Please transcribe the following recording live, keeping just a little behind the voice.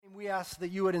ask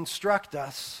that you would instruct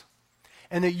us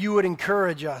and that you would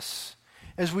encourage us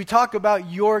as we talk about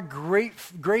your great,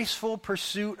 graceful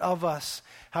pursuit of us,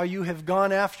 how you have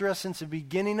gone after us since the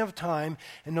beginning of time,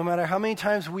 and no matter how many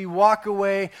times we walk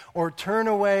away or turn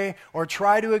away or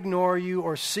try to ignore you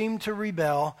or seem to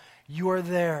rebel, you are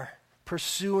there,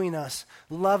 pursuing us,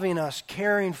 loving us,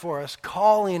 caring for us,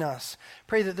 calling us.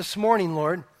 Pray that this morning,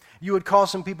 Lord, you would call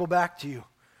some people back to you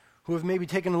who have maybe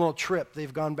taken a little trip.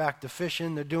 They've gone back to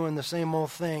fishing. They're doing the same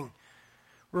old thing.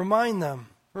 Remind them,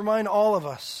 remind all of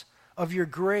us of your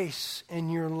grace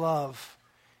and your love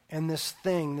and this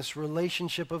thing, this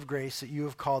relationship of grace that you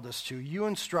have called us to. You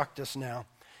instruct us now.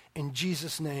 In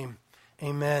Jesus' name,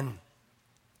 amen.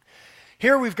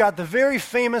 Here we've got the very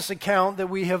famous account that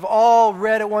we have all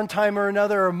read at one time or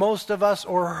another, or most of us,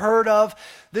 or heard of.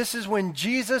 This is when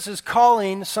Jesus is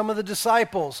calling some of the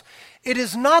disciples. It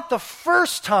is not the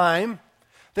first time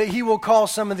that he will call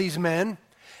some of these men,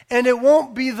 and it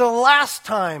won't be the last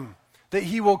time that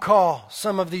he will call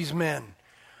some of these men.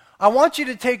 I want you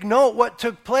to take note what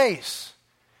took place.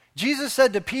 Jesus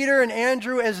said to Peter and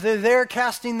Andrew as they're there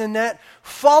casting the net,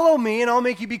 "Follow me and I'll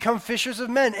make you become fishers of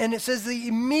men." And it says they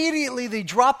immediately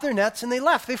dropped their nets and they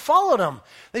left. They followed him.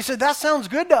 They said, "That sounds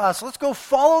good to us. Let's go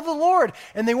follow the Lord."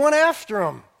 And they went after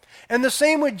him. And the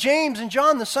same with James and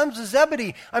John, the sons of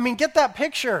Zebedee. I mean, get that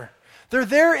picture. They're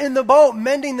there in the boat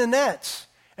mending the nets.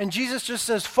 And Jesus just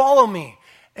says, "Follow me."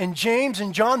 And James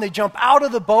and John, they jump out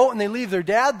of the boat and they leave their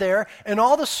dad there and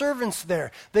all the servants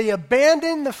there. They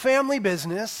abandon the family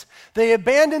business. They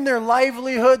abandon their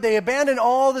livelihood. They abandon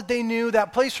all that they knew,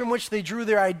 that place from which they drew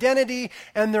their identity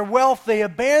and their wealth. They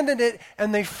abandoned it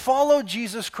and they followed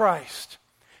Jesus Christ.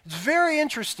 It's very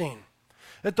interesting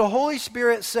that the Holy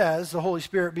Spirit says, the Holy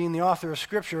Spirit being the author of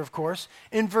Scripture, of course,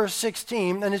 in verse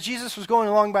 16, "And as Jesus was going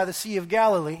along by the Sea of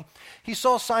Galilee, he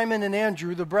saw Simon and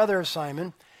Andrew, the brother of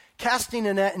Simon, casting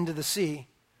a net into the sea,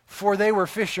 for they were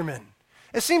fishermen."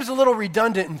 It seems a little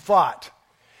redundant in thought.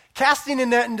 Casting a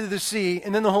net into the sea,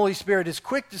 and then the Holy Spirit is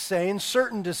quick to say, and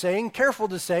certain to say, and careful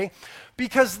to say,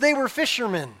 because they were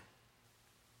fishermen.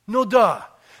 No duh.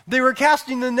 They were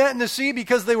casting the net in the sea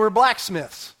because they were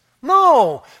blacksmiths.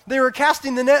 No, they were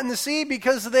casting the net in the sea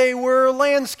because they were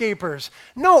landscapers.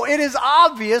 No, it is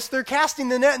obvious they're casting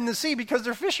the net in the sea because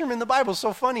they're fishermen. The Bible's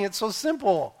so funny, it's so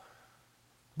simple.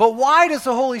 But why does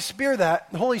the Holy Spirit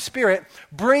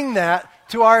bring that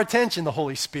to our attention? The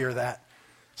Holy Spirit that.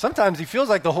 Sometimes he feels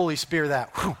like the Holy Spirit that.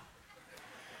 Whew.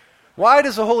 Why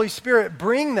does the Holy Spirit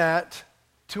bring that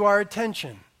to our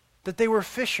attention? That they were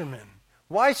fishermen.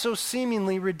 Why so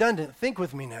seemingly redundant? Think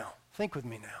with me now. Think with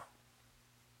me now.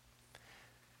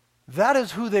 That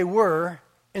is who they were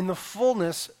in the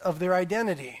fullness of their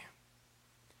identity.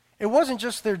 It wasn't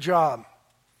just their job.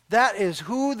 That is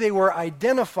who they were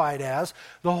identified as.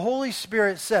 The Holy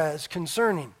Spirit says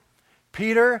concerning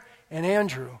Peter and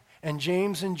Andrew and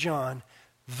James and John,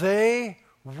 they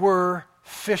were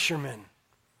fishermen.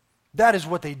 That is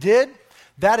what they did.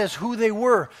 That is who they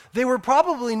were. They were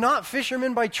probably not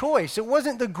fishermen by choice. It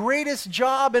wasn't the greatest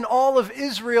job in all of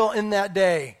Israel in that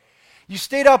day. You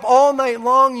stayed up all night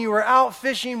long, you were out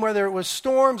fishing, whether it was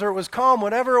storms or it was calm,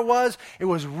 whatever it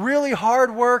was really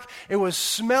hard work, it was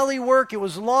smelly work, it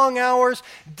was long hours.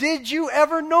 Did you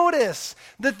ever notice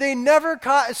that they never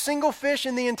caught a single fish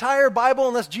in the entire Bible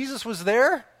unless Jesus was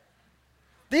there?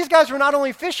 These guys were not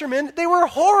only fishermen, they were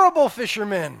horrible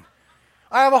fishermen.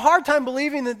 I have a hard time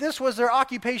believing that this was their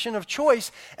occupation of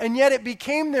choice, and yet it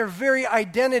became their very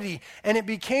identity. And it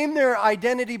became their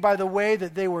identity by the way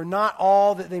that they were not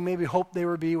all that they maybe hoped they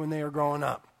would be when they were growing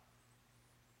up.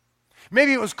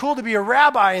 Maybe it was cool to be a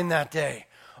rabbi in that day.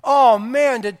 Oh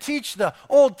man, to teach the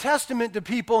Old Testament to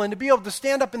people and to be able to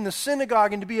stand up in the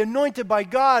synagogue and to be anointed by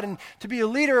God and to be a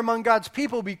leader among God's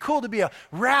people would be cool to be a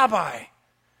rabbi.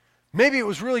 Maybe it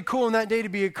was really cool in that day to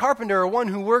be a carpenter or one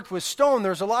who worked with stone.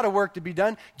 There's a lot of work to be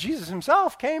done. Jesus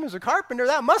himself came as a carpenter.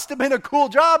 That must have been a cool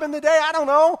job in the day. I don't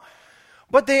know.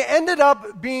 But they ended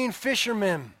up being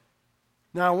fishermen.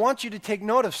 Now, I want you to take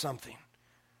note of something.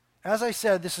 As I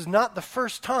said, this is not the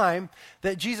first time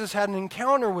that Jesus had an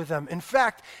encounter with them. In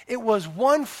fact, it was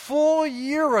 1 full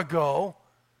year ago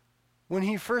when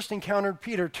he first encountered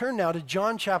Peter. Turn now to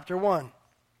John chapter 1.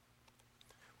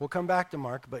 We'll come back to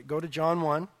Mark, but go to John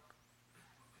 1.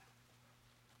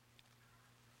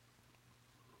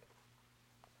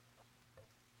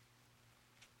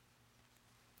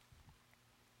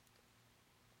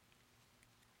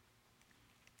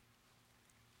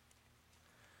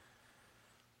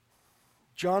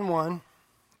 John 1,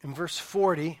 in verse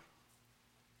 40,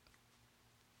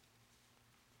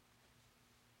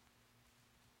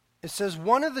 it says,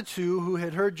 "One of the two who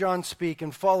had heard John speak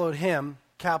and followed him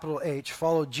capital H,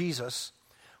 followed Jesus,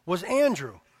 was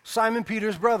Andrew, Simon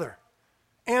Peter's brother.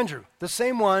 Andrew, the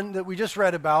same one that we just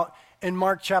read about in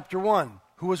Mark chapter 1,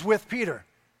 who was with Peter,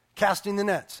 casting the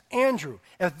nets. Andrew,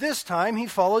 at this time, he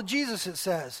followed Jesus, it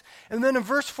says. And then in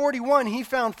verse 41, he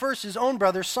found first his own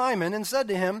brother Simon and said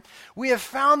to him, "We have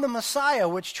found the Messiah,"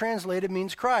 which translated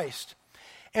means Christ.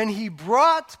 And he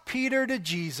brought Peter to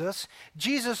Jesus.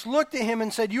 Jesus looked at him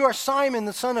and said, "You are Simon,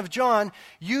 the son of John.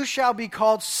 You shall be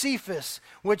called Cephas,"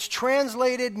 which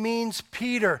translated means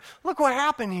Peter. Look what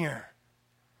happened here.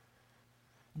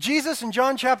 Jesus in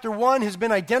John chapter 1 has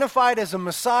been identified as a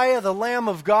Messiah, the Lamb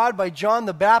of God, by John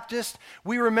the Baptist.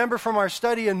 We remember from our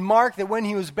study in Mark that when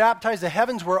he was baptized, the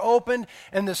heavens were opened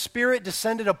and the Spirit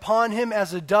descended upon him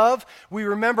as a dove. We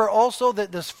remember also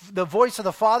that the voice of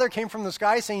the Father came from the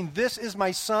sky saying, "This is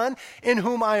my Son, in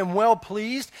whom I am well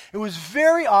pleased." It was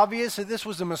very obvious that this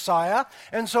was the Messiah.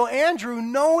 And so Andrew,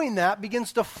 knowing that,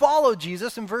 begins to follow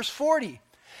Jesus in verse 40.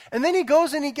 And then he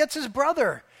goes and he gets his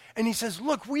brother. And he says,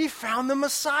 "Look, we found the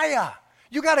Messiah.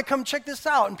 You got to come check this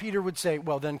out." And Peter would say,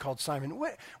 well, then called Simon,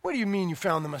 what do you mean you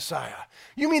found the Messiah?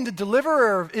 You mean the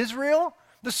deliverer of Israel?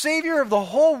 The Savior of the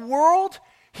whole world?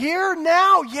 Here,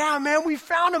 now? Yeah, man, we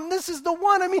found him. This is the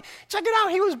one. I mean, check it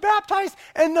out. He was baptized,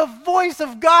 and the voice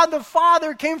of God the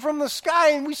Father came from the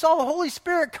sky, and we saw the Holy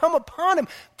Spirit come upon him.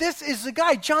 This is the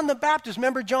guy, John the Baptist.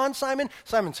 Remember John, Simon?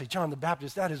 Simon said, "John the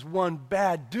Baptist, that is one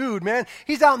bad dude, man.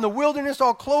 He's out in the wilderness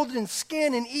all clothed in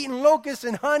skin and eating locusts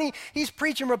and honey. He's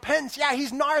preaching repentance. Yeah,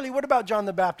 he's gnarly. What about John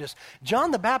the Baptist?"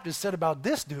 John the Baptist said about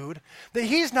this dude that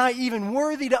he's not even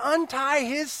worthy to untie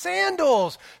his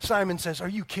sandals. Simon says, "Are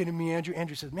you kidding me, Andrew?"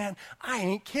 Andrew says, "Man, I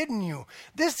ain't kidding you.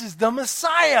 This is the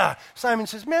Messiah." Simon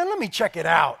says, "Man, let me check it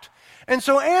out." And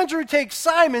so Andrew takes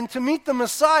Simon to meet the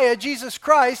Messiah, Jesus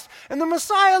Christ, and the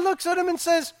Messiah looks at him and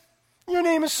says, "Your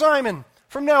name is Simon.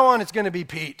 From now on, it's going to be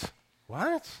Pete."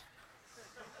 What?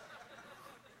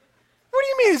 What do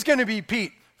you mean it's going to be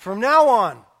Pete? "From now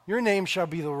on, your name shall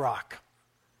be the Rock."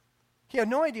 He had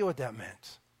no idea what that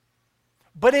meant.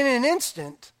 But in an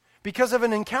instant, because of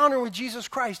an encounter with Jesus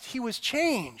Christ, he was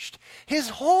changed. His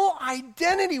whole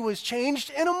identity was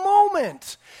changed in a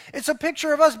moment. It's a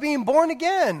picture of us being born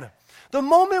again. The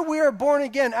moment we are born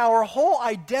again, our whole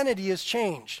identity is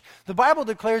changed. The Bible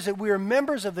declares that we are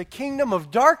members of the kingdom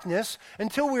of darkness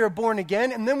until we are born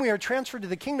again, and then we are transferred to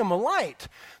the kingdom of light.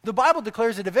 The Bible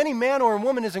declares that if any man or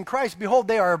woman is in Christ, behold,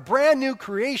 they are a brand new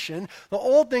creation. The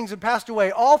old things have passed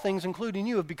away. All things, including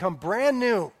you, have become brand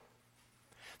new.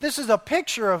 This is a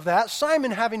picture of that, Simon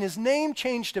having his name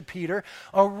changed to Peter,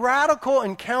 a radical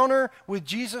encounter with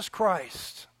Jesus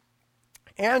Christ.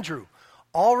 Andrew,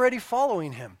 already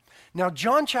following him. Now,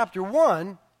 John chapter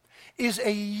 1 is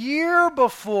a year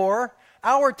before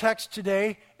our text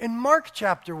today in Mark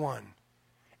chapter 1.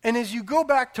 And as you go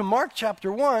back to Mark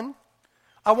chapter 1,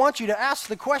 I want you to ask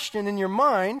the question in your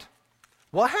mind,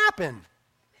 what happened?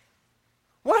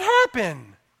 What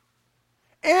happened?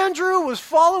 Andrew was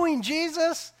following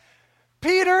Jesus.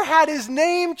 Peter had his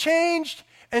name changed.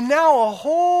 And now a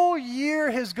whole year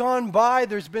has gone by.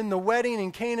 There's been the wedding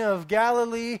in Cana of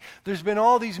Galilee. There's been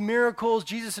all these miracles.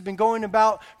 Jesus has been going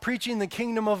about preaching the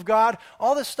kingdom of God.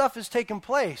 All this stuff has taken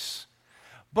place.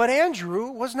 But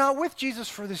Andrew was not with Jesus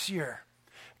for this year.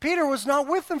 Peter was not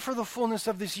with them for the fullness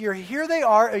of this year. Here they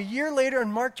are a year later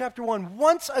in Mark chapter 1,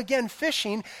 once again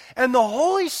fishing, and the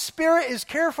Holy Spirit is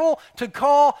careful to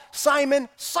call Simon,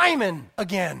 Simon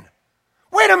again.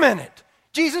 Wait a minute.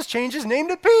 Jesus changed his name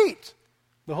to Pete.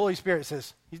 The Holy Spirit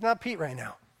says, he's not Pete right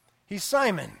now. He's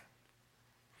Simon.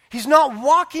 He's not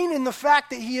walking in the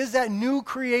fact that he is that new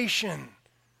creation.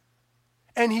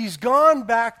 And he's gone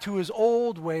back to his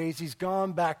old ways. He's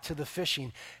gone back to the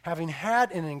fishing. Having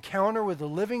had an encounter with the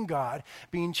living God,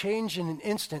 being changed in an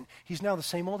instant, he's now the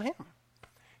same old him.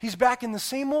 He's back in the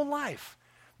same old life.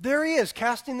 There he is,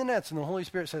 casting the nets. And the Holy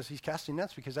Spirit says he's casting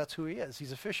nets because that's who he is.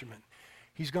 He's a fisherman.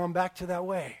 He's gone back to that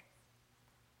way.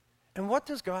 And what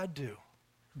does God do?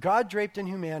 God draped in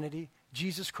humanity,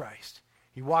 Jesus Christ.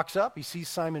 He walks up, he sees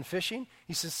Simon fishing.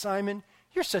 He says, "Simon,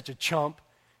 you're such a chump.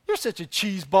 You're such a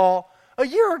cheese ball. A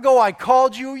year ago I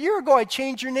called you. A year ago I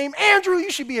changed your name. Andrew,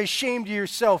 you should be ashamed of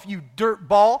yourself, you dirt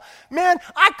ball. Man,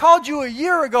 I called you a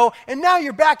year ago, and now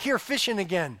you're back here fishing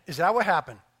again." Is that what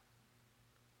happened?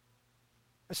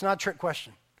 It's not a trick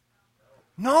question.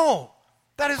 No,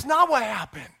 that is not what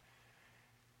happened.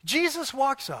 Jesus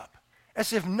walks up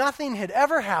as if nothing had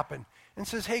ever happened and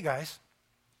says, "Hey guys,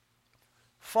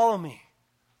 follow me.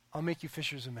 I'll make you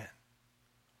fishers of men."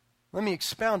 Let me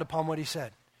expound upon what he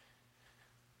said.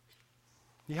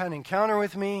 You had an encounter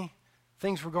with me.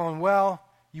 Things were going well.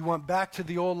 You went back to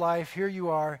the old life. Here you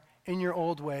are in your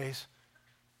old ways.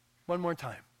 One more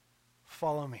time.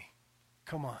 Follow me.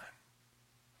 Come on.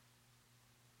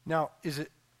 Now, is it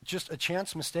just a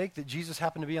chance mistake that Jesus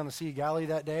happened to be on the Sea of Galilee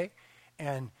that day,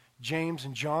 and James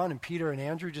and John and Peter and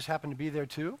Andrew just happened to be there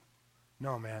too?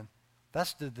 No, man.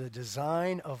 That's the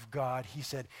design of God. He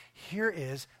said, here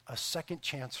is a second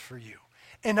chance for you.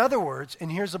 In other words,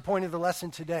 and here's the point of the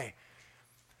lesson today,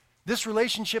 this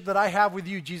relationship that I have with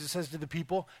you, Jesus says to the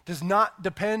people, does not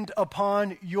depend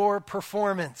upon your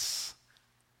performance.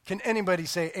 Can anybody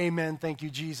say amen? Thank you,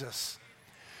 Jesus.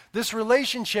 This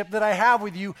relationship that I have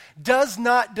with you does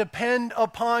not depend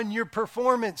upon your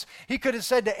performance. He could have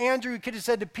said to Andrew, he could have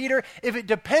said to Peter, if it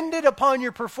depended upon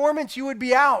your performance, you would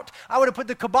be out. I would have put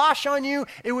the kibosh on you.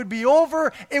 It would be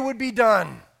over. It would be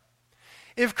done.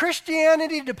 If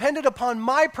Christianity depended upon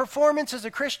my performance as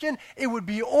a Christian, it would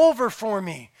be over for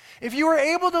me. If you were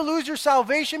able to lose your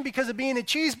salvation because of being a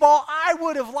cheese ball, I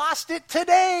would have lost it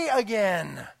today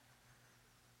again.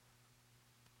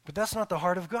 But that's not the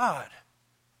heart of God.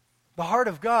 The heart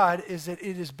of God is that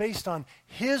it is based on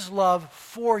His love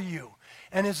for you.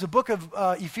 And as the book of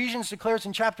Ephesians declares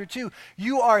in chapter 2,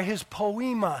 you are His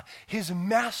poema, His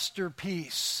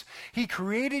masterpiece. He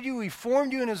created you, He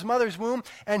formed you in His mother's womb,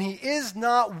 and He is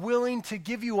not willing to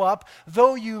give you up,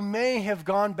 though you may have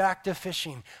gone back to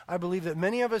fishing. I believe that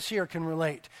many of us here can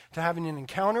relate to having an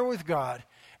encounter with God,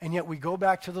 and yet we go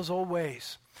back to those old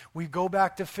ways. We go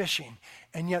back to fishing,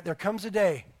 and yet there comes a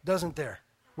day, doesn't there,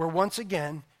 where once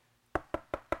again,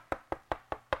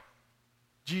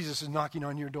 Jesus is knocking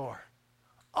on your door.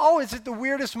 Oh, is it the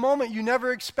weirdest moment? You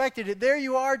never expected it. There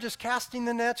you are, just casting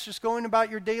the nets, just going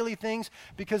about your daily things,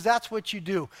 because that's what you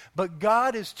do. But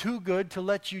God is too good to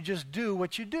let you just do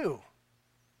what you do.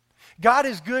 God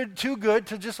is too good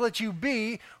to just let you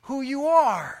be who you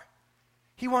are.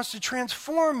 He wants to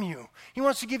transform you. He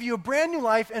wants to give you a brand new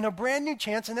life and a brand new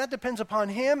chance, and that depends upon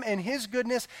Him and His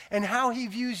goodness and how He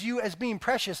views you as being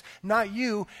precious, not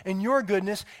you and your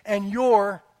goodness and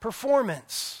your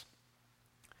performance.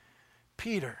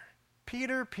 Peter.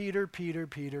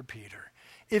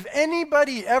 If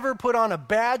anybody ever put on a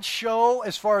bad show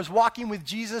as far as walking with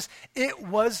Jesus, it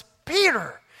was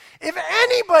Peter. If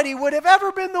anybody would have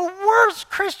ever been the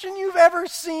worst Christian you've ever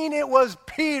seen, it was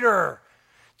Peter.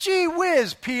 Gee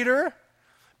whiz, Peter.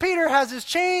 Peter has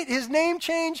his name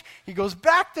changed. He goes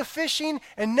back to fishing.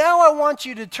 And now I want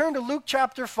you to turn to Luke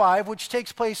chapter 5, which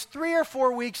takes place 3 or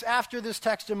 4 weeks after this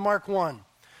text in Mark 1.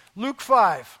 Luke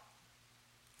 5.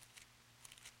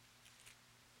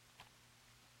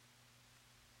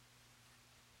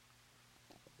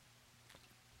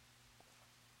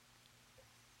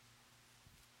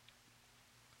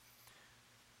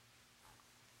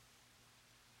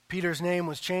 Peter's name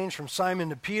was changed from Simon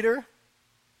to Peter.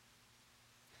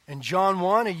 And John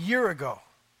 1, a year ago.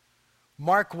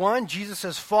 Mark 1, Jesus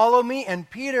says, follow me. And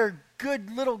Peter,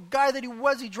 good little guy that he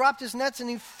was, he dropped his nets and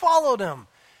he followed him.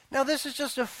 Now this is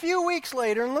just a few weeks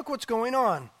later, and look what's going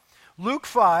on. Luke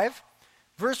 5,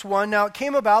 verse 1, now it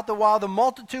came about that while the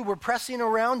multitude were pressing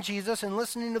around Jesus and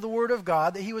listening to the word of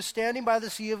God, that he was standing by the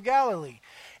Sea of Galilee.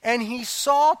 And he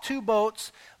saw 2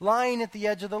 boats lying at the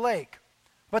edge of the lake.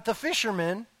 But the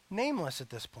fishermen, nameless at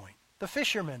this point, the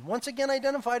fishermen, once again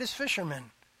identified as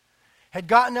fishermen, had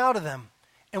gotten out of them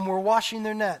and were washing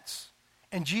their nets.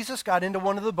 And Jesus got into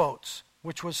one of the boats,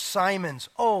 which was Simon's.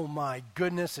 Oh my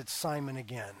goodness, it's Simon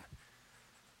again.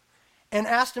 And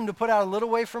asked him to put out a little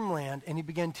way from land, and he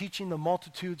began teaching the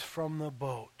multitudes from the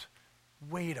boat.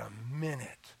 Wait a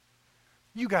minute.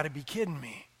 You got to be kidding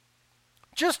me.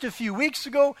 Just a few weeks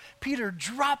ago, Peter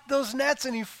dropped those nets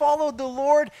and he followed the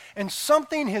Lord, and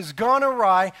something has gone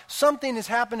awry. Something has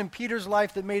happened in Peter's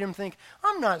life that made him think,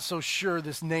 I'm not so sure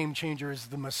this name changer is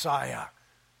the Messiah.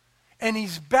 And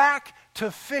he's back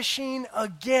to fishing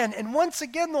again. And once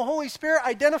again, the Holy Spirit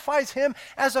identifies him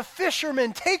as a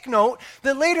fisherman. Take note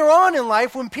that later on in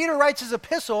life, when Peter writes his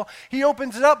epistle, he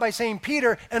opens it up by saying,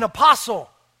 Peter, an apostle.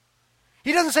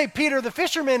 He doesn't say Peter the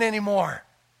fisherman anymore.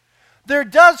 There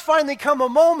does finally come a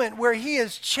moment where he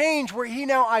is changed, where he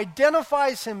now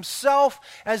identifies himself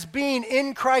as being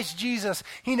in Christ Jesus.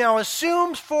 He now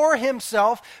assumes for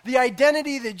himself the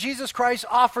identity that Jesus Christ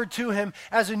offered to him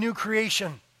as a new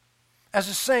creation, as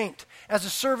a saint, as a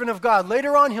servant of God.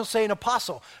 Later on, he'll say an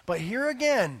apostle. But here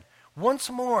again, once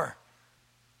more,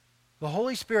 the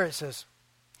Holy Spirit says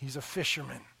he's a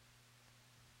fisherman.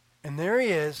 And there he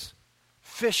is,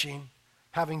 fishing,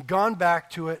 having gone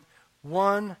back to it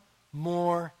one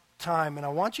more time. And I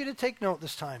want you to take note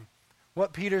this time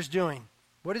what Peter's doing.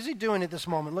 What is he doing at this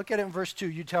moment? Look at it in verse 2.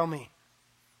 You tell me.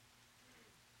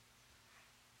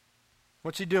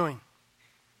 What's he doing?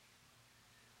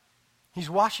 He's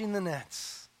washing the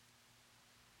nets.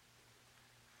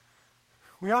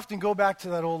 We often go back to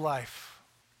that old life,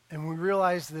 and we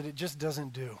realize that it just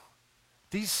doesn't do.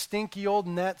 These stinky old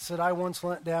nets that I once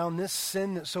let down, this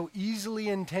sin that so easily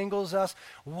entangles us,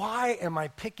 why am I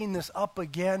picking this up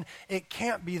again? It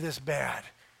can't be this bad.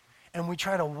 And we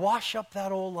try to wash up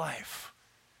that old life.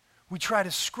 We try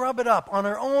to scrub it up on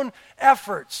our own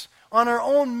efforts, on our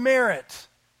own merit.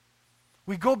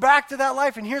 We go back to that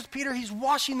life, and here's Peter. He's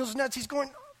washing those nets. He's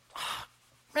going, oh,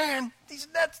 man, these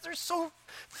nets, they're so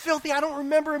filthy. I don't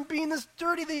remember them being this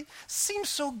dirty. They seem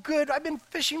so good. I've been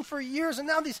fishing for years, and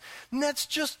now these nets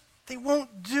just, they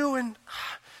won't do. And,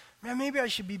 man, maybe I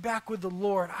should be back with the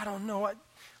Lord. I don't know.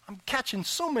 I'm catching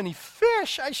so many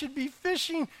fish. I should be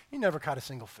fishing. He never caught a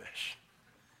single fish.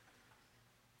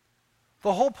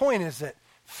 The whole point is that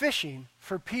fishing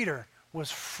for Peter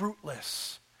was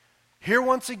fruitless. Here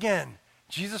once again,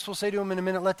 Jesus will say to him in a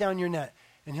minute, let down your net.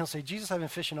 And he'll say, Jesus, I've been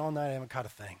fishing all night. I haven't caught a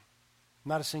thing.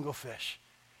 Not a single fish.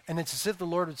 And it's as if the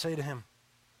Lord would say to him,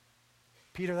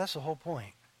 Peter, that's the whole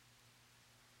point.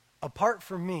 Apart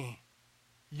from me,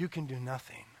 you can do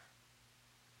nothing.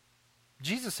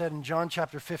 Jesus said in John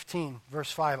chapter 15,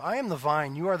 verse 5, I am the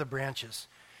vine, you are the branches.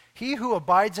 He who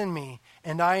abides in me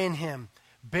and I in him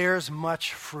bears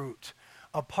much fruit.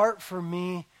 Apart from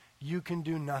me, you can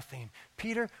do nothing.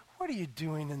 Peter, what are you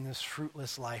doing in this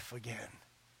fruitless life again?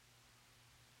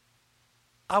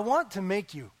 I want to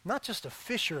make you not just a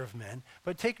fisher of men,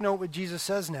 but take note what Jesus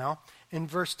says now in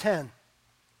verse 10.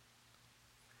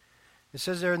 It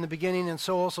says there in the beginning, and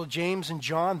so also James and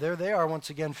John, there they are once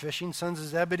again fishing, sons of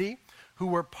Zebedee, who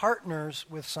were partners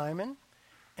with Simon.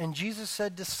 And Jesus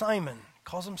said to Simon,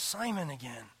 calls him Simon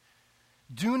again,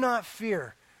 do not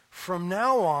fear. From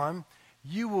now on,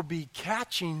 you will be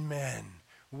catching men.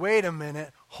 Wait a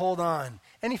minute. Hold on.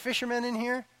 Any fishermen in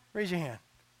here? Raise your hand.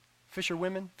 Fisher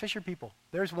women? Fisher people.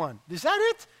 There's one. Is that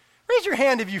it? Raise your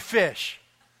hand if you fish.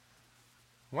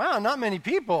 Wow, not many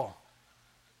people.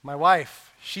 My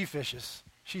wife, she fishes.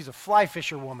 She's a fly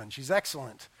fisher woman. She's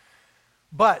excellent.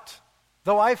 But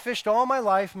though I fished all my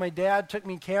life, my dad took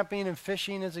me camping and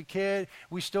fishing as a kid.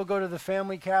 We still go to the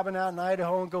family cabin out in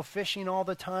Idaho and go fishing all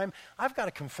the time. I've got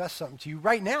to confess something to you.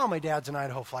 Right now, my dad's in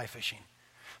Idaho fly fishing.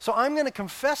 So I'm going to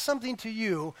confess something to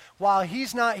you while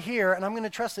he's not here, and I'm going to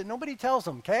trust that nobody tells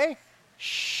him, okay?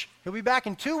 Shh. He'll be back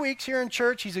in 2 weeks here in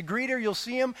church. He's a greeter. You'll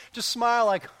see him. Just smile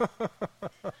like,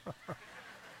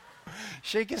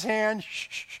 shake his hand. Shh,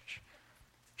 shh, shh, shh.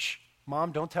 Shh.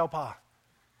 Mom, don't tell Pa.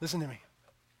 Listen to me.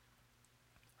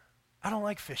 I don't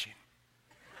like fishing.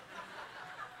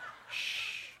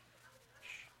 Shh.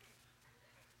 Shh.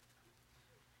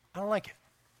 I don't like it.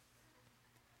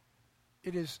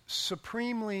 It is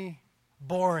supremely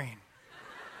boring.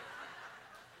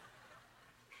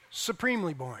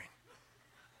 Supremely boring.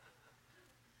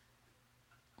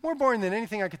 More boring than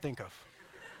anything I could think of.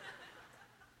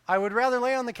 I would rather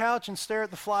lay on the couch and stare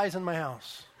at the flies in my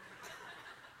house.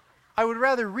 I would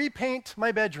rather repaint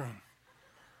my bedroom.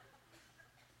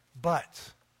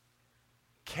 But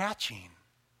catching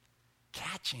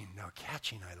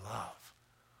I love.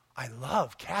 I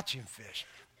love catching fish.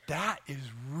 That is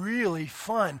really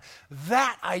fun.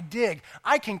 That I dig.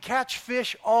 I can catch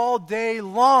fish all day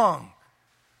long.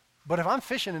 But if I'm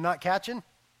fishing and not catching,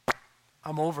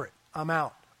 I'm over it. I'm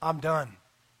out. I'm done.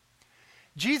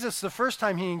 Jesus, the first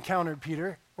time he encountered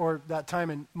Peter, or that time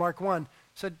in Mark 1,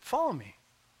 said, follow me.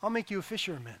 I'll make you a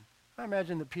fisher of men. I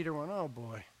imagine that Peter went, oh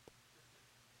boy.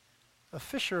 A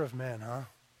fisher of men, huh?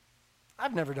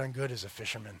 I've never done good as a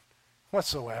fisherman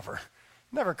whatsoever.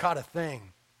 Never caught a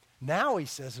thing. Now he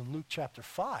says in Luke chapter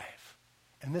 5,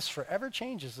 and this forever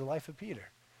changes the life of Peter.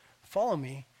 Follow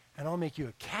me, and I'll make you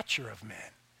a catcher of men.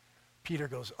 Peter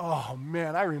goes, oh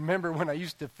man, I remember when I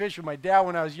used to fish with my dad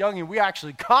when I was young, and we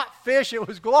actually caught fish. It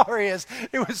was glorious.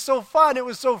 It was so fun. It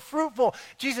was so fruitful.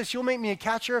 Jesus, you'll make me a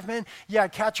catcher of men? Yeah, a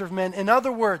catcher of men. In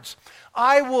other words,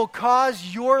 I will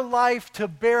cause your life to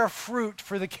bear fruit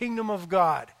for the kingdom of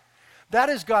God. That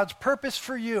is God's purpose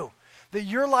for you, that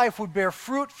your life would bear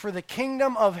fruit for the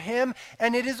kingdom of him,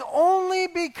 and it is only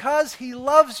because he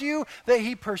loves you that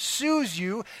he pursues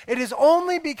you. It is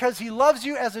only because he loves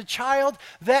you as a child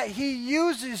that he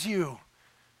uses you.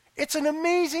 It's an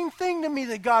amazing thing to me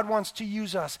that God wants to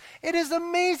use us. It is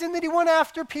amazing that he went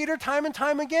after Peter time and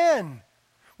time again.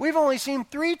 We've only seen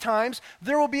 3 times.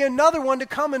 There will be another one to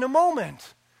come in a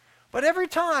moment. But every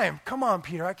time, come on,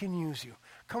 Peter, I can use you.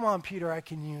 Come on, Peter, I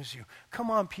can use you. Come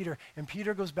on, Peter. And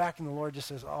Peter goes back and the Lord just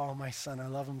says, oh, my son, I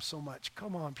love him so much.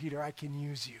 Come on, Peter, I can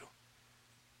use you.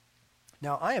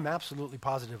 Now, I am absolutely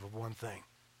positive of one thing,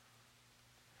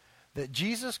 that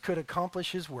Jesus could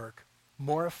accomplish his work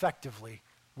more effectively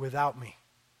without me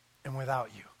and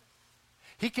without you.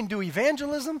 He can do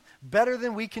evangelism better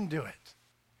than we can do it.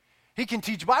 He can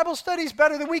teach Bible studies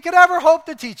better than we could ever hope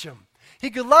to teach them. He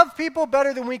could love people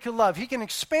better than we could love. He can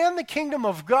expand the kingdom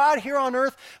of God here on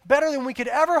earth better than we could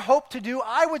ever hope to do.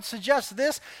 I would suggest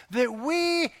this, that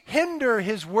we hinder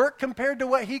his work compared to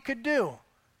what he could do.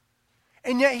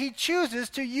 And yet he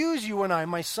chooses to use you and I,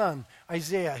 my son,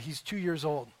 Isaiah. He's 2 years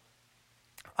old.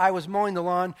 I was mowing the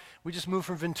lawn. We just moved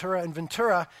from Ventura. In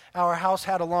Ventura, our house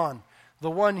had a lawn. The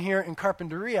one here in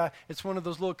Carpinteria, it's one of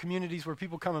those little communities where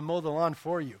people come and mow the lawn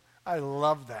for you. I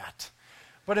love that.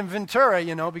 But in Ventura,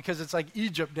 because it's like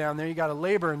Egypt down there, you got to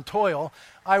labor and toil.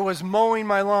 I was mowing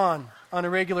my lawn on a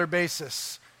regular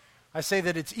basis. I say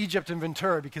that it's Egypt and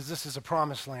Ventura because this is a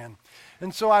promised land.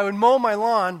 And so I would mow my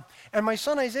lawn, and my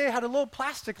son Isaiah had a little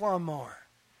plastic lawnmower.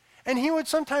 And he would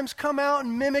sometimes come out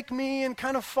and mimic me and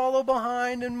kind of follow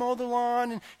behind and mow the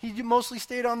lawn. And he mostly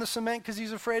stayed on the cement because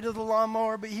he's afraid of the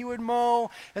lawnmower, but he would mow.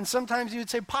 And sometimes he would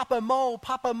say, Papa, mow,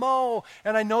 Papa, mow.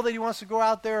 And I know that he wants to go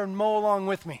out there and mow along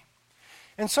with me.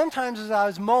 And sometimes as I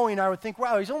was mowing, I would think,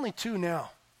 wow, he's only 2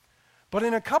 now. But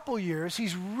in a couple years,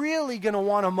 he's really going to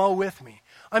want to mow with me.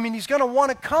 I mean, he's going to want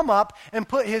to come up and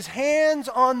put his hands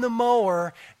on the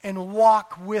mower and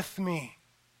walk with me.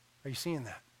 Are you seeing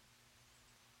that?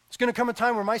 It's going to come a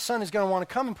time where my son is going to want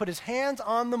to come and put his hands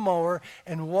on the mower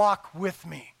and walk with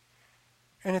me.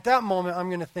 And at that moment, I'm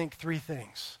going to think 3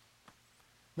 things.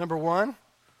 Number 1,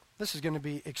 this is going to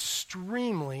be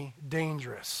extremely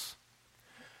dangerous.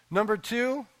 Number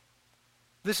 2,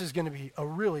 this is going to be a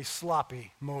really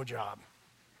sloppy mow job.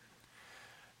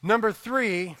 Number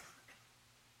 3,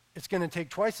 it's going to take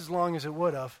twice as long as it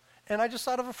would have. And I just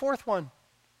thought of a 4th one.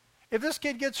 If this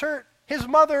kid gets hurt, his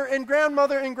mother and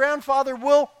grandmother and grandfather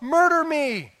will murder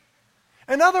me.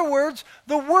 In other words,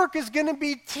 the work is going to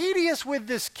be tedious with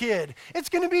this kid. It's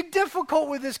going to be difficult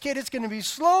with this kid. It's going to be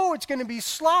slow. It's going to be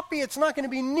sloppy. It's not going to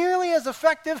be nearly as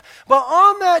effective. But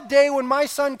on that day when my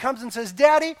son comes and says,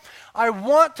 Daddy, I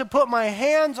want to put my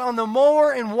hands on the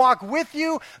mower and walk with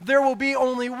you, there will be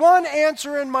only one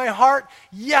answer in my heart.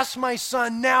 Yes, my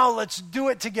son, now let's do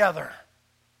it together.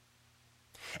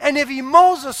 And if he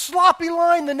mows a sloppy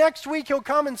line, the next week he'll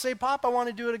come and say, Pop, I want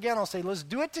to do it again. I'll say, let's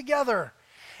do it together.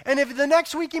 And if the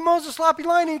next week he mows a sloppy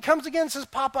line and he comes again and says,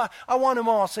 Papa, I want to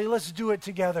mow, I'll say, let's do it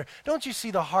together. Don't you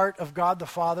see the heart of God the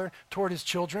Father toward his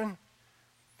children?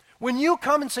 When you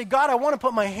come and say, God, I want to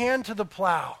put my hand to the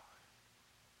plow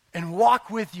and walk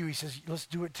with you, he says, let's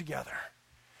do it together.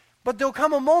 But there'll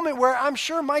come a moment where I'm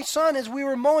sure my son, as we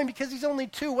were mowing, because he's only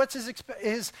 2, what's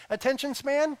his attention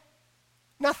span?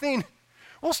 Nothing.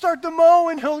 We'll start to mow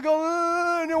and he'll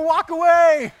go, and he'll walk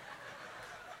away.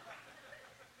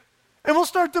 And we'll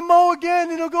start to mow again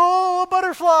and he'll go, oh, a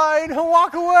butterfly, and he'll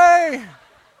walk away.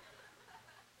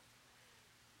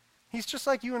 He's just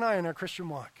like you and I in our Christian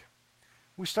walk.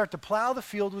 We start to plow the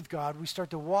field with God. We start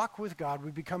to walk with God.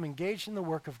 We become engaged in the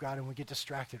work of God and we get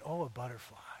distracted. Oh, a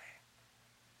butterfly.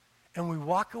 And we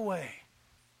walk away.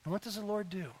 And what does the Lord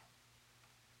do?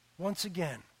 Once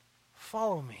again,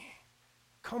 follow me.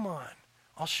 Come on.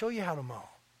 I'll show you how to mow.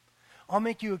 I'll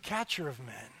make you a catcher of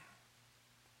men.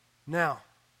 Now,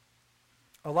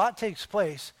 a lot takes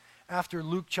place after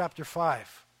Luke chapter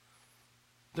 5.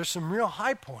 There's some real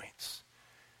high points.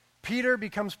 Peter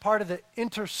becomes part of the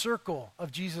inner circle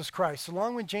of Jesus Christ,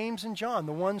 along with James and John,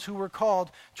 the ones who were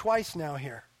called twice now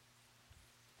here.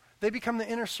 They become the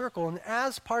inner circle, and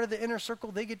as part of the inner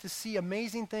circle, they get to see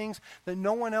amazing things that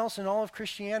no one else in all of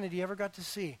Christianity ever got to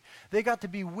see. They got to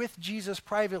be with Jesus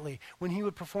privately when he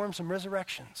would perform some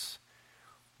resurrections.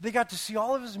 They got to see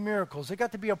all of his miracles. They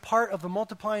got to be a part of the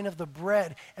multiplying of the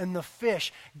bread and the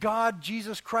fish. God,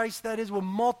 Jesus Christ, that is, will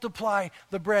multiply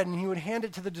the bread, and he would hand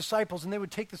it to the disciples, and they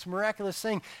would take this miraculous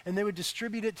thing, and they would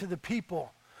distribute it to the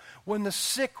people. When the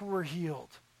sick were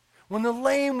healed, when the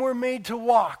lame were made to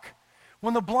walk,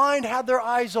 when the blind had their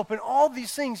eyes open, all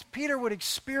these things, Peter would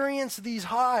experience these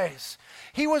highs.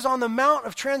 He was on the Mount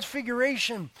of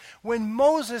Transfiguration when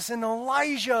Moses and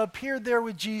Elijah appeared there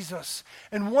with Jesus.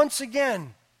 And once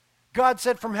again, God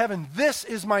said from heaven, this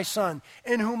is my son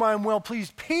in whom I am well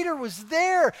pleased. Peter was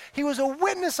there. He was a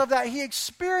witness of that. He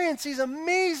experienced these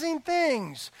amazing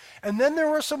things. And then there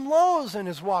were some lows in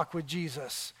his walk with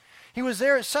Jesus. He was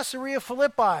there at Caesarea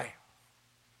Philippi.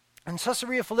 And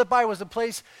Caesarea Philippi was a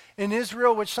place in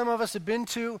Israel which some of us have been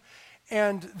to.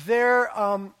 And there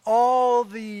all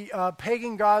the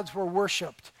pagan gods were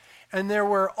worshipped. And there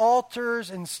were altars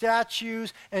and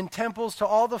statues and temples to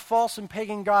all the false and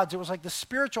pagan gods. It was like the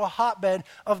spiritual hotbed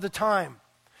of the time.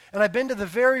 And I've been to the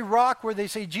very rock where they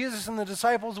say Jesus and the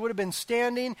disciples would have been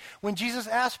standing when Jesus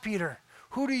asked Peter,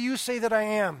 who do you say that I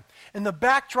am? And the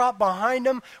backdrop behind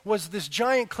him was this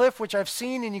giant cliff, which I've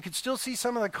seen, and you could still see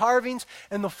some of the carvings,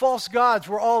 and the false gods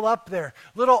were all up there,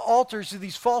 little altars to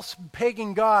these false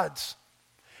pagan gods.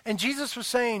 And Jesus was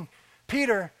saying,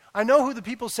 Peter, I know who the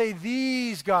people say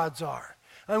these gods are.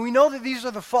 And we know that these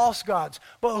are the false gods,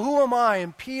 but who am I?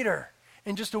 And Peter,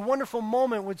 in just a wonderful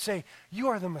moment, would say, you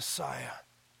are the Messiah.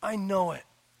 I know it.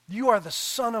 You are the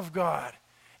Son of God.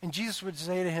 And Jesus would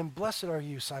say to him, blessed are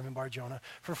you, Simon Bar-Jonah,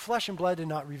 for flesh and blood did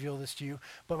not reveal this to you,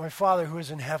 but my Father who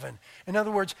is in heaven. In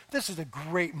other words, this is a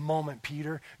great moment,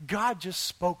 Peter. God just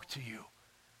spoke to you.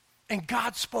 And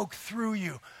God spoke through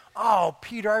you. Oh,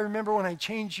 Peter, I remember when I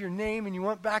changed your name and you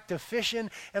went back to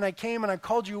fishing, and I came and I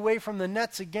called you away from the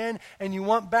nets again, and you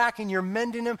went back and you're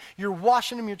mending them, you're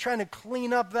washing them, you're trying to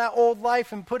clean up that old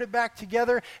life and put it back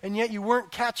together, and yet you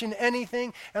weren't catching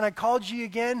anything, and I called you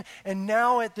again, and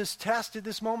now at this test, at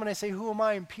this moment, I say, who am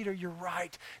I? And Peter, you're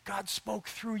right. God spoke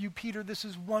through you, Peter. This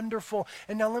is wonderful.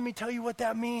 And now let me tell you what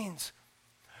that means.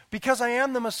 Because I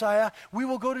am the Messiah, we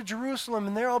will go to Jerusalem,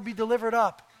 and there I'll be delivered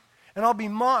up. And I'll be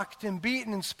mocked and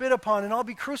beaten and spit upon, and I'll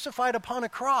be crucified upon a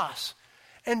cross.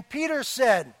 And Peter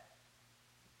said,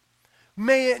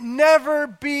 may it never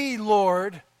be,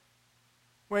 Lord.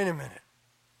 Wait a minute.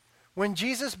 When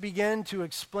Jesus began to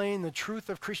explain the truth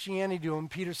of Christianity to him,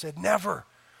 Peter said, never.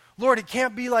 Lord, it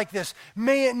can't be like this.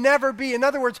 May it never be. In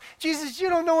other words, Jesus, you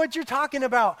don't know what you're talking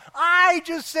about. I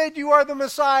just said you are the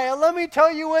Messiah. Let me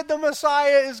tell you what the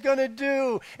Messiah is going to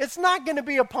do. It's not going to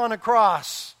be upon a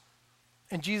cross.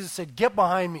 And Jesus said, get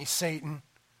behind me, Satan.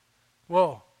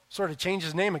 Whoa, sort of changed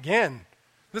his name again.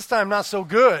 This time not so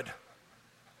good.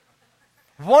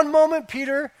 One moment,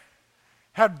 Peter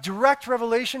had direct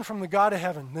revelation from the God of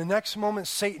heaven. The next moment,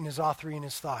 Satan is authoring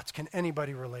his thoughts. Can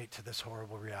anybody relate to this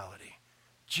horrible reality?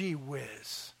 Gee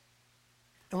whiz.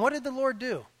 And what did the Lord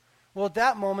do? Well, at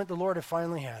that moment, the Lord had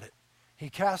finally had it. He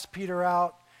cast Peter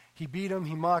out. He beat him.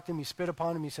 He mocked him. He spit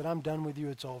upon him. He said, I'm done with you.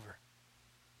 It's over.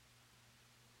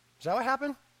 Is that what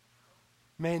happened?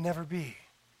 May it never be.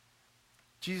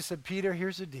 Jesus said, Peter,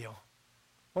 here's the deal.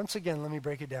 Once again, let me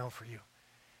break it down for you.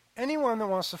 Anyone that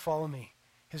wants to follow me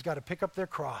has got to pick up their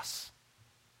cross,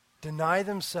 deny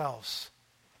themselves,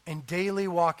 and daily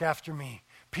walk after me.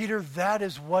 Peter, that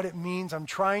is what it means. I'm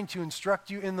trying to instruct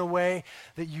you in the way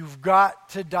that you've got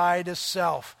to die to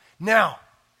self. Now,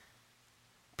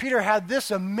 Peter had this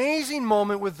amazing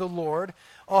moment with the Lord,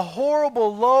 a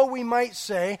horrible low, we might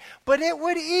say, but it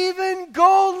would even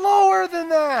go lower than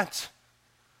that.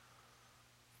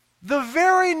 The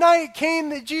very night came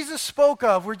that Jesus spoke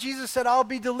of, where Jesus said, I'll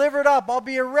be delivered up, I'll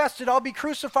be arrested, I'll be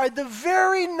crucified. The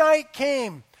very night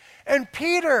came. And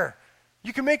Peter,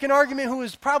 you can make an argument, who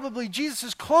was probably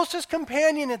Jesus' closest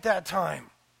companion at that time.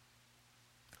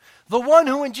 The one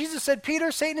who, when Jesus said,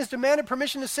 Peter, Satan has demanded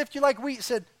permission to sift you like wheat,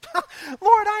 said,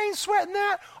 Lord, I ain't sweating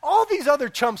that. All these other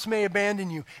chumps may abandon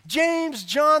you. James,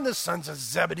 John, the sons of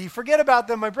Zebedee, forget about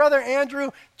them. My brother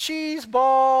Andrew, cheese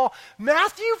ball.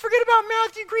 Matthew, forget about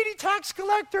Matthew, greedy tax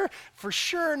collector. For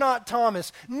sure not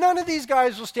Thomas. None of these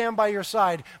guys will stand by your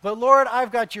side. But Lord,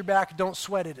 I've got your back. Don't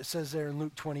sweat it. It says there in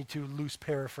Luke 22, loose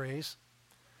paraphrase.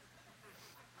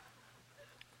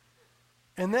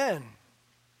 And then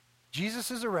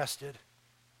Jesus is arrested,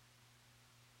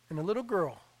 and a little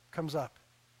girl comes up.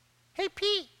 Hey,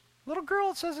 Pete. Little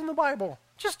girl, it says in the Bible.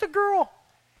 Just a girl.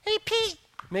 Hey, Pete.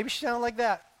 Maybe she sounded like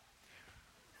that.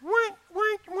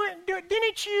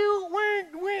 Didn't you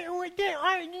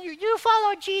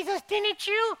follow Jesus, didn't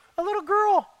you? A little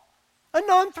girl. A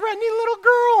non-threatening little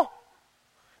girl.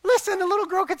 Listen, a little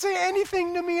girl could say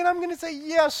anything to me, and I'm going to say,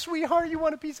 yes, sweetheart, you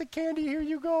want a piece of candy? Here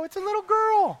you go. It's a little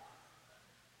girl.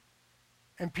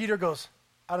 And Peter goes,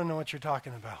 I don't know what you're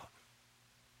talking about.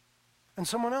 And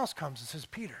someone else comes and says,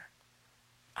 Peter,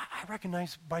 I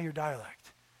recognize by your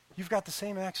dialect. You've got the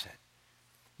same accent.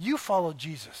 You followed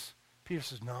Jesus. Peter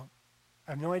says, no,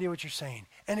 I have no idea what you're saying.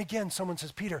 And again, someone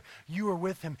says, Peter, you were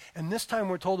with him. And this time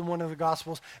we're told in one of the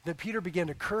Gospels that Peter began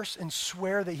to curse and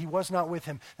swear that he was not with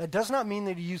him. That does not mean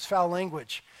that he used foul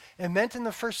language. It meant in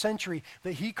the first century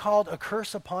that he called a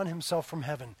curse upon himself from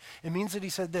heaven. It means that he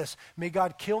said this, may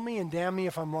God kill me and damn me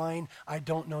if I'm lying. I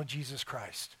don't know Jesus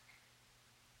Christ.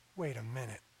 Wait a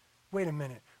minute.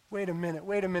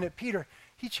 Peter,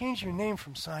 he changed your name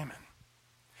from Simon.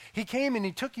 He came and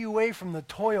he took you away from the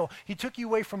toil. He took you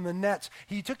away from the nets.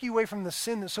 He took you away from the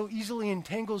sin that so easily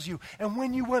entangles you. And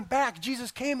when you went back,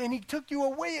 Jesus came and he took you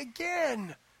away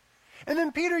again. And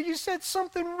then, Peter, you said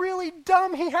something really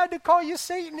dumb. He had to call you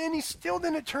Satan, and he still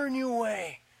didn't turn you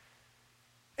away.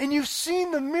 And you've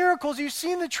seen the miracles. You've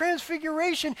seen the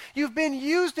transfiguration. You've been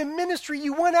used in ministry.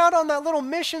 You went out on that little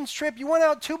missions trip. You went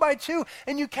out 2 by 2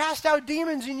 and you cast out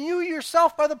demons, and you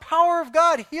yourself, by the power of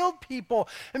God, healed people.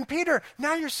 And Peter,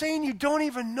 now you're saying you don't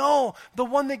even know the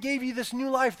one that gave you this new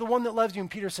life, the one that loves you.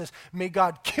 And Peter says, may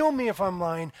God kill me if I'm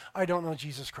lying. I don't know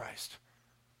Jesus Christ.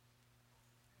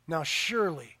 Now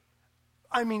surely,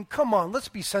 I mean, come on, let's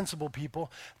be sensible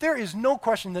people. There is no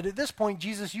question that at this point,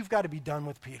 Jesus, you've got to be done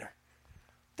with Peter.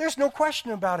 There's no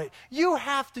question about it. You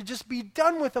have to just be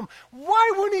done with him.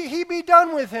 Why wouldn't he be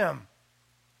done with him?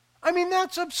 I mean,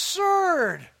 that's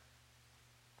absurd.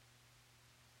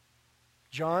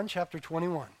 John chapter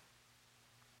 21.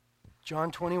 John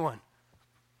 21.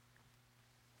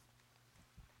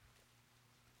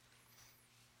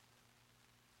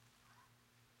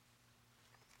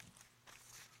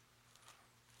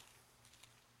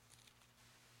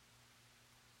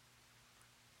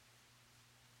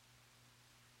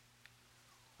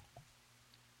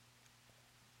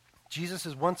 Jesus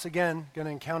is once again going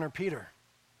to encounter Peter.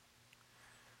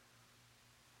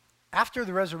 After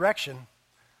the resurrection,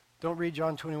 don't read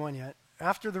John 21 yet.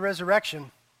 After the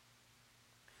resurrection,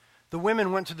 the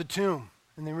women went to the tomb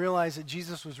and they realized that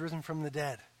Jesus was risen from the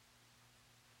dead.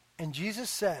 And Jesus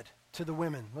said to the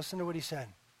women, listen to what he said,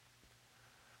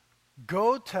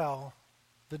 go tell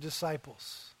the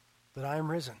disciples that I am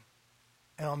risen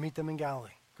and I'll meet them in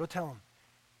Galilee. Go tell them.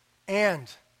 And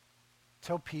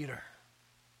tell Peter.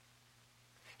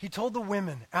 He told the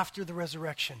women after the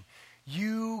resurrection,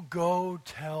 you go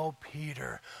tell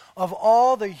Peter. Of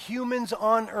all the humans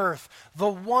on earth, the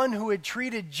one who had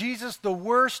treated Jesus the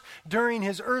worst during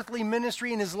his earthly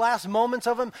ministry in his last moments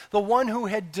of him, the one who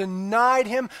had denied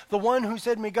him, the one who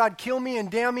said, may God kill me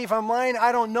and damn me if I'm lying,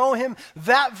 I don't know him,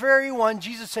 that very one,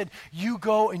 Jesus said, you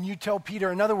go and you tell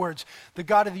Peter. In other words, the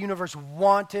God of the universe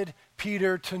wanted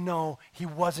Peter to know he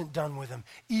wasn't done with him,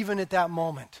 even at that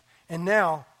moment. And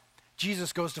now,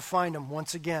 Jesus goes to find him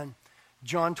once again.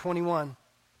 John 21,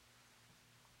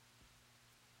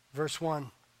 verse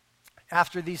 1.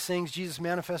 After these things, Jesus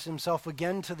manifested himself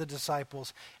again to the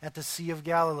disciples at the Sea of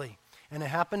Galilee. And it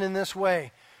happened in this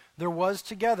way. There was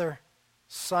together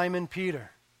Simon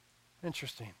Peter.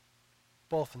 Interesting.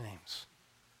 Both names.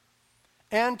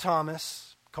 And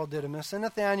Thomas, called Didymus, and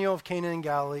Nathanael of Cana in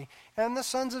Galilee, and the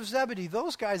sons of Zebedee.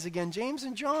 Those guys again, James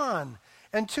and John,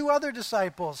 and 2 other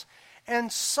disciples.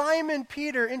 And Simon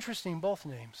Peter, interesting, both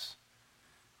names.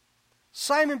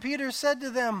 Simon Peter said to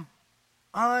them,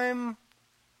 I'm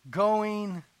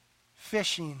going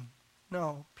fishing.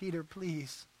 No, Peter,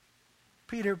 please.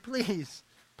 Peter, please.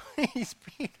 Please,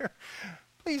 Peter.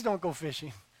 Please don't go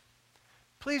fishing.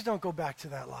 Please don't go back to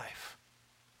that life.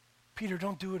 Peter,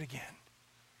 don't do it again.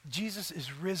 Jesus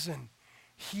is risen.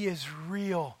 He is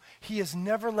real. He has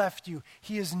never left you.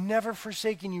 He has never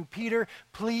forsaken you. Peter,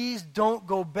 please don't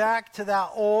go back to that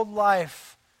old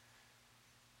life.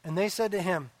 And they said to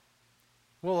him,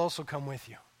 we'll also come with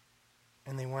you.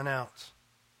 And they went out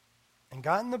and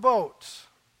got in the boat.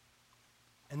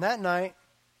 And that night,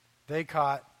 they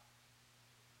caught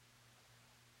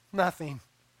nothing.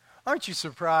 Aren't you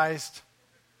surprised?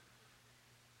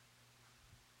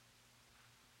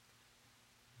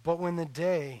 But when the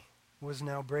day was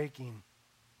now breaking,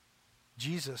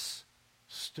 Jesus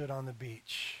stood on the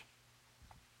beach.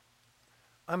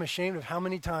 I'm ashamed of how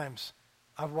many times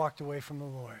I've walked away from the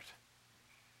Lord.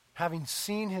 Having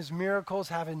seen his miracles,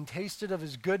 having tasted of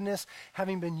his goodness,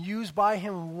 having been used by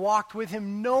him, walked with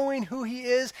him, knowing who he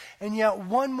is, and yet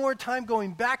one more time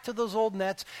going back to those old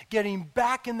nets, getting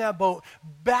back in that boat,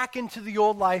 back into the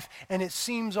old life, and it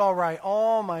seems all right.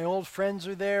 All my old friends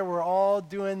are there. We're all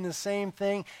doing the same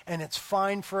thing, and it's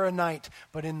fine for a night.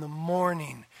 But in the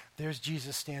morning, there's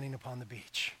Jesus standing upon the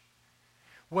beach.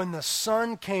 When the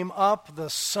sun came up, the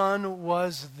sun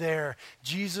was there.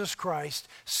 Jesus Christ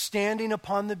standing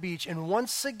upon the beach. And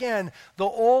once again, the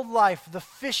old life, the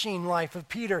fishing life of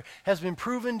Peter has been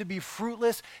proven to be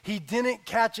fruitless. He didn't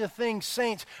catch a thing.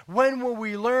 Saints, when will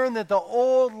we learn that the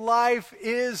old life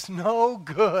is no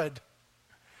good?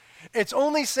 It's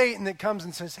only Satan that comes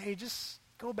and says, hey, just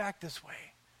go back this way.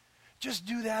 Just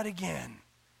do that again.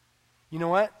 You know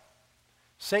what?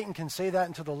 Satan can say that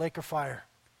into the lake of fire.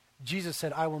 Jesus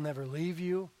said, I will never leave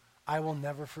you. I will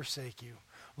never forsake you.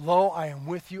 Lo, I am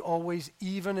with you always,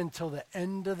 even until the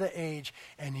end of the age.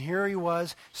 And here he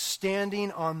was,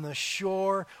 standing on the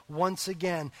shore once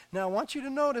again. Now, I want you to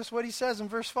notice what he says in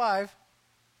verse 5.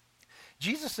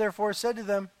 Jesus, therefore, said to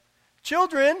them,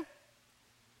 children,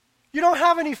 you don't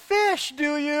have any fish,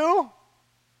 do you?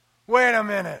 Wait a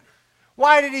minute.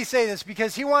 Why did he say this?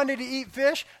 Because he wanted to eat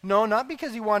fish? No, not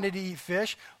because he wanted to eat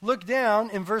fish. Look down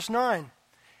in verse 9.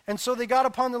 And so they got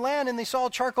upon the land, and they saw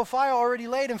a charcoal fire already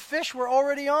laid, and fish were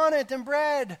already on it, and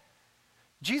bread.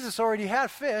 Jesus already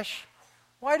had fish.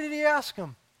 Why did he ask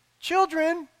them?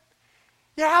 Children,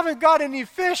 you haven't got any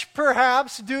fish,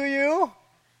 perhaps, do you?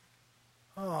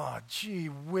 Oh, gee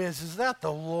whiz, is that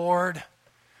the Lord?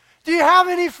 Do you have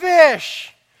any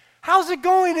fish? How's it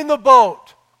going in the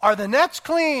boat? Are the nets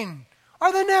clean?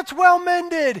 Are the nets well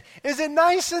mended? Is it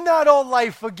nice in that old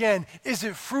life again? Is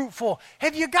it fruitful?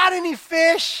 Have you got any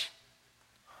fish?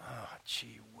 Oh,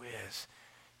 gee whiz.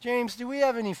 James, do we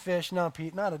have any fish? No,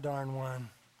 Pete, not a darn one.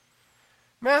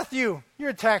 Matthew, you're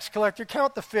a tax collector.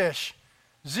 Count the fish.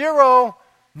 0.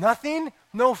 Nothing?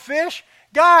 No fish?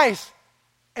 Guys,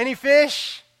 any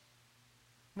fish?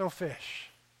 No fish.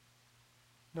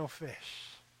 No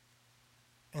fish.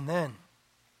 And then,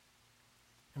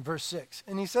 in verse 6,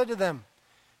 and he said to them,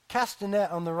 cast a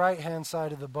net on the right-hand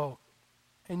side of the boat,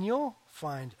 and you'll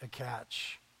find a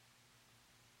catch.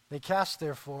 They cast,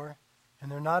 therefore,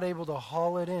 and they're not able to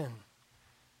haul it in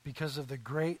because of the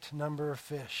great number of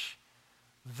fish.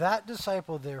 That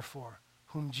disciple, therefore,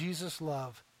 whom Jesus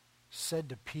loved, said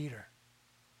to Peter,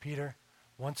 Peter,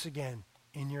 once again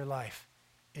in your life,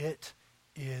 it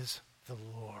is the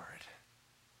Lord.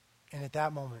 And at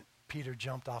that moment, Peter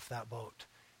jumped off that boat,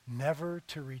 never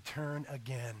to return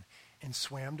again, and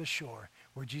swam to shore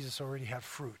where Jesus already had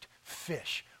fruit,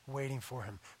 fish, waiting for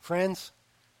him. Friends,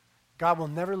 God will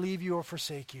never leave you or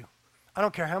forsake you. I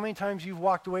don't care how many times you've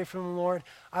walked away from the Lord.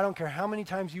 I don't care how many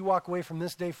times you walk away from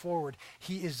this day forward.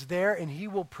 He is there, and he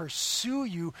will pursue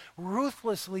you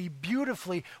ruthlessly,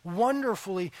 beautifully,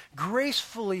 wonderfully,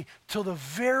 gracefully till the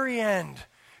very end.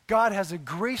 God has a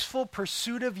graceful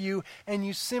pursuit of you, and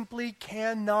you simply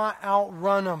cannot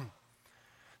outrun him.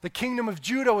 The kingdom of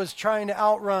Judah was trying to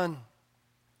outrun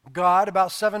God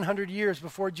about 700 years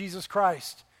before Jesus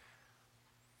Christ.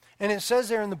 And it says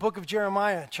there in the book of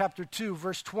Jeremiah, chapter 2,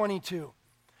 verse 22,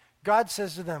 God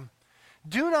says to them,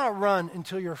 do not run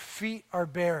until your feet are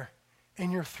bare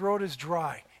and your throat is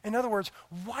dry. In other words,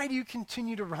 why do you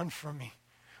continue to run from me?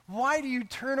 Why do you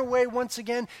turn away once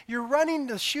again? You're running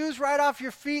the shoes right off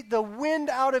your feet, the wind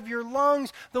out of your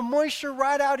lungs, the moisture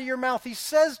right out of your mouth. He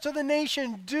says to the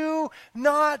nation, do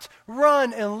not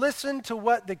run. And listen to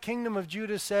what the kingdom of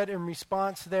Judah said in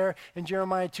response there in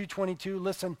Jeremiah 2:22.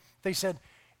 Listen, they said,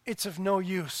 it's of no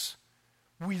use.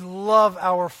 We love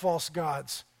our false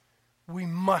gods. We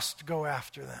must go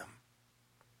after them.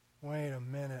 Wait a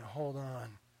minute, hold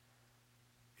on.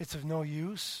 It's of no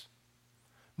use?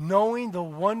 Knowing the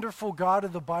wonderful God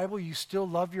of the Bible, you still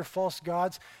love your false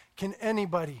gods? Can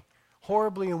anybody,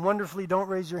 horribly and wonderfully, don't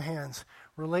raise your hands,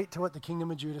 relate to what the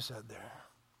kingdom of Judah said there?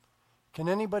 Can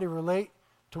anybody relate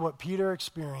to what Peter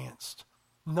experienced?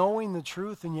 Knowing the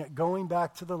truth and yet going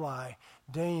back to the lie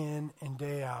day in and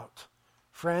day out.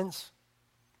 Friends,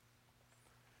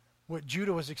 what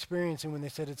Judah was experiencing when they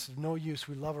said it's of no use,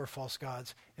 we love our false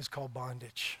gods, is called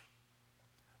bondage.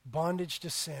 Bondage to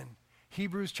sin.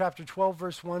 Hebrews chapter 12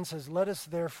 verse 1 says, let us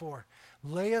therefore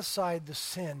lay aside the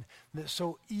sin that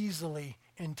so easily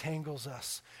entangles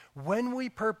us. When we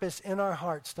purpose in our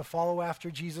hearts to follow after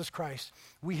Jesus Christ,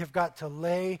 we have got to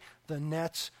lay the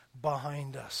nets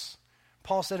behind us.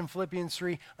 Paul said in Philippians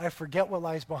 3, I forget what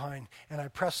lies behind, and I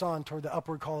press on toward the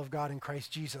upward call of God in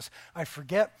Christ Jesus. I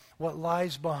forget what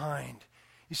lies behind.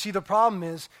 You see, the problem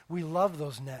is we love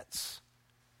those nets.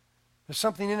 There's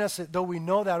something in us that though we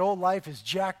know that old life is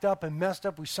jacked up and messed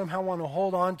up, we somehow want to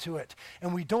hold on to it.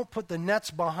 And we don't put the nets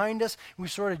behind us. We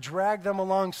sort of drag them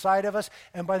alongside of us.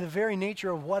 And by the very nature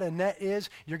of what a net is,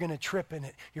 you're going to trip in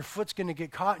it. Your foot's going to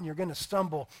get caught and you're going to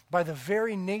stumble. By the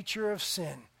very nature of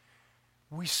sin,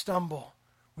 we stumble.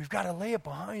 We've got to lay it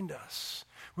behind us.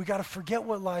 We've got to forget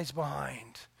what lies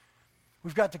behind.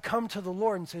 We've got to come to the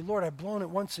Lord and say, Lord, I've blown it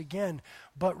once again,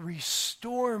 but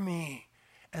restore me.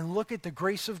 And look at the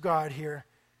grace of God here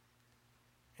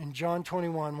in John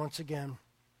 21, once again,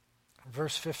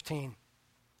 verse 15.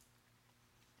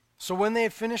 So when they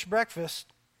had finished breakfast,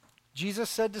 Jesus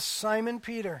said to Simon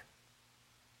Peter,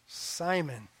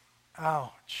 Simon,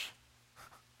 ouch,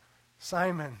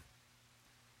 Simon,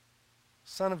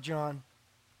 son of John,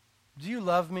 do you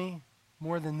love me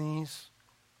more than these?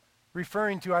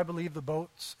 Referring to, I believe, the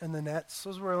boats and the nets.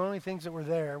 Those were the only things that were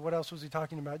there. What else was he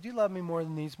talking about? Do you love me more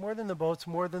than these? More than the boats,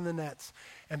 more than the nets?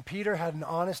 And Peter had an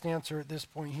honest answer at this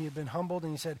point. He had been humbled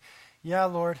and he said, yeah,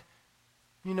 Lord,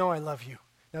 you know I love you.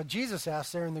 Now Jesus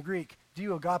asked there in the Greek, do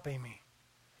you agape me?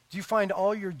 Do you find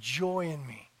all your joy in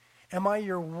me? Am I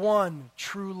your one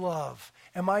true love?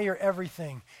 Am I your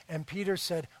everything? And Peter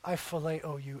said, I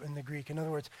phileo you in the Greek. In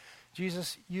other words,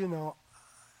 Jesus, you know,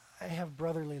 I have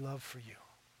brotherly love for you.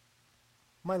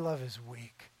 My love is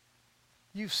weak.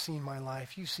 You've seen my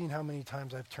life. You've seen how many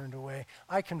times I've turned away.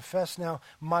 I confess now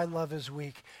my love is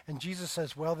weak. And Jesus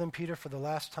says, well then, Peter, for the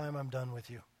last time, I'm done with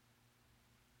you.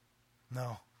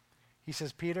 No. He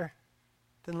says, Peter,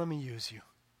 then let me use you.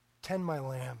 Tend my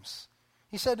lambs.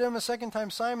 He said to him a second time,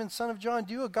 Simon, son of John,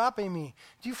 do you agape me?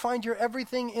 Do you find your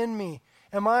everything in me?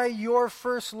 Am I your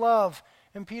first love?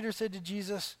 And Peter said to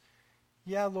Jesus,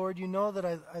 yeah, Lord, you know that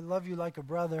I love you like a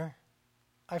brother.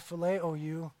 I phileo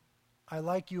you. I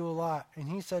like you a lot. And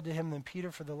he said to him, then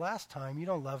Peter, for the last time, you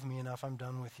don't love me enough. I'm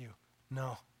done with you.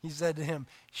 No. He said to him,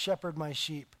 shepherd my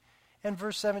sheep. And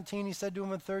verse 17, he said to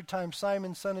him a third time,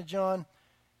 Simon, son of John,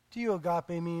 do you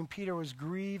agape me? And Peter was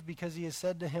grieved because he had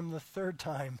said to him the third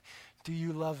time, do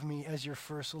you love me as your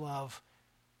first love?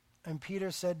 And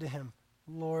Peter said to him,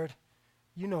 Lord,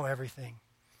 you know everything.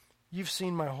 You've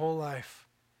seen my whole life.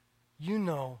 You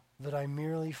know that I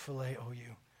merely phileo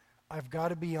you. I've got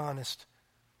to be honest.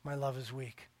 My love is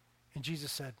weak. And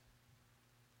Jesus said,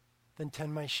 then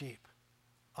tend my sheep.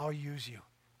 I'll use you.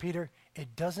 Peter,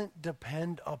 it doesn't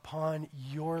depend upon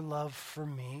your love for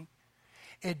me.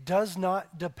 It does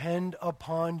not depend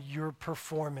upon your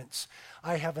performance.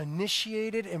 I have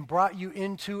initiated and brought you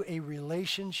into a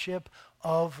relationship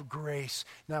of grace.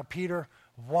 Now, Peter,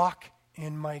 walk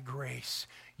in my grace.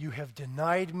 You have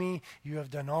denied me. You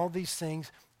have done all these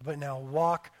things. But now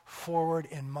walk forward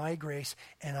in my grace,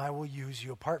 and I will use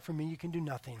you. Apart from me, you can do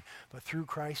nothing. But through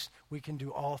Christ, we can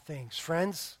do all things.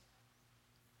 Friends,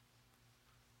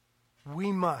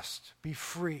 we must be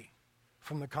free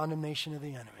from the condemnation of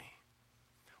the enemy.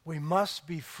 We must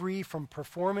be free from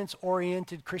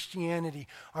performance-oriented Christianity.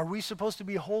 Are we supposed to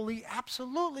be holy?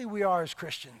 Absolutely we are as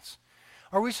Christians.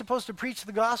 Are we supposed to preach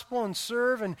the gospel and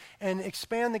serve and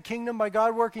expand the kingdom by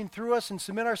God working through us and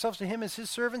submit ourselves to him as his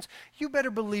servants? You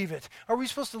better believe it. Are we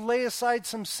supposed to lay aside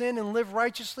some sin and live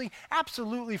righteously?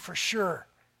 Absolutely, for sure.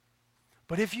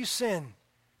 But if you sin,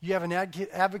 you have an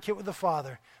advocate with the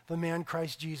Father, the man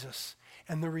Christ Jesus.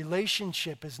 And the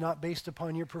relationship is not based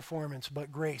upon your performance,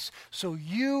 but grace. So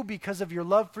you, because of your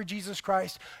love for Jesus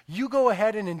Christ, you go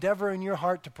ahead and endeavor in your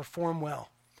heart to perform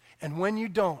well. And when you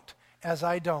don't, as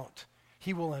I don't,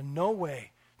 he will in no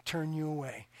way turn you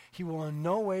away. He will in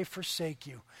no way forsake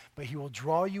you, but he will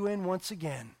draw you in once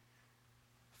again,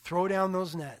 throw down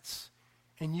those nets,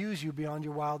 and use you beyond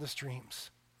your wildest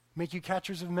dreams. Make you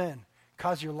catchers of men,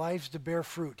 cause your lives to bear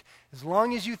fruit. As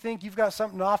long as you think you've got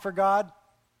something to offer God,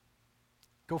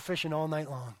 go fishing all night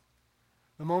long.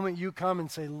 The moment you come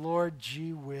and say, Lord,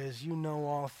 gee whiz, you know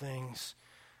all things.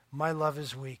 My love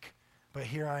is weak, but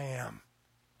here I am.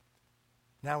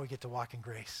 Now we get to walk in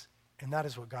grace. And that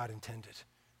is what God intended.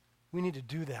 We need to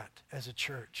do that as a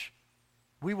church.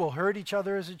 We will hurt each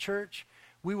other as a church.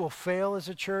 We will fail as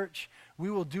a church.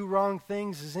 We will do wrong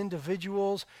things as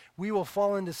individuals. We will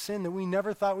fall into sin that we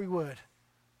never thought we would.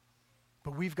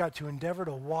 But we've got to endeavor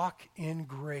to walk in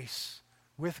grace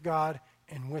with God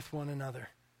and with one another.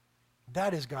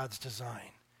 That is God's design,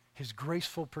 his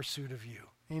graceful pursuit of you.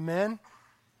 Amen?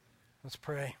 Let's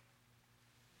pray.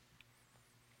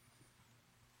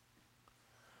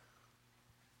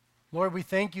 Lord, we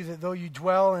thank you that though you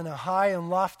dwell in a high and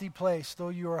lofty place, though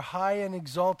you are high and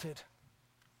exalted,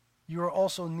 you are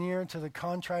also near to the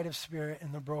contrite of spirit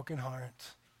and the broken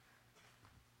heart.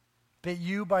 That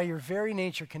you, by your very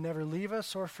nature, can never leave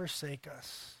us or forsake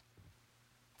us.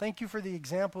 Thank you for the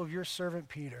example of your servant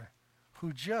Peter,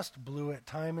 who just blew it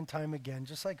time and time again,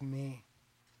 just like me.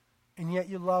 And yet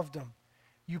you loved him,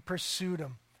 you pursued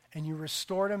him, and you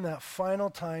restored him that final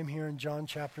time here in John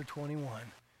chapter 21.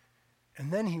 And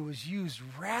then he was used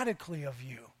radically of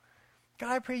you.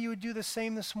 God, I pray you would do the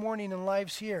same this morning in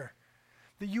lives here.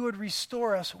 That you would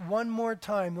restore us one more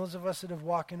time, those of us that have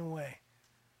walking away.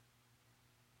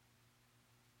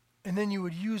 And then you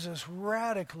would use us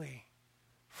radically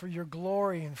for your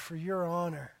glory and for your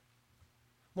honor.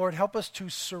 Lord, help us to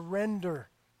surrender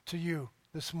to you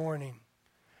this morning.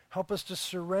 Help us to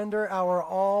surrender our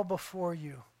all before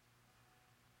you.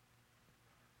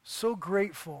 So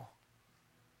grateful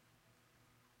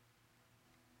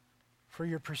for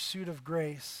your pursuit of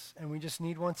grace. And we just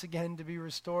need once again to be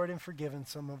restored and forgiven,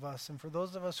 some of us. And for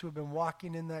those of us who have been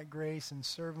walking in that grace and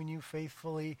serving you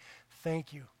faithfully,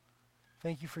 thank you.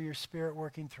 Thank you for your Spirit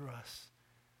working through us.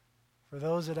 For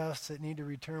those of us that need to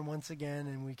return once again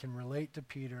and we can relate to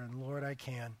Peter, and Lord, I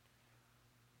can.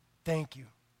 Thank you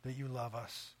that you love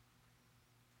us.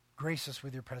 Grace us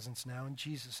with your presence now in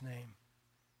Jesus' name.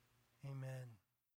 Amen.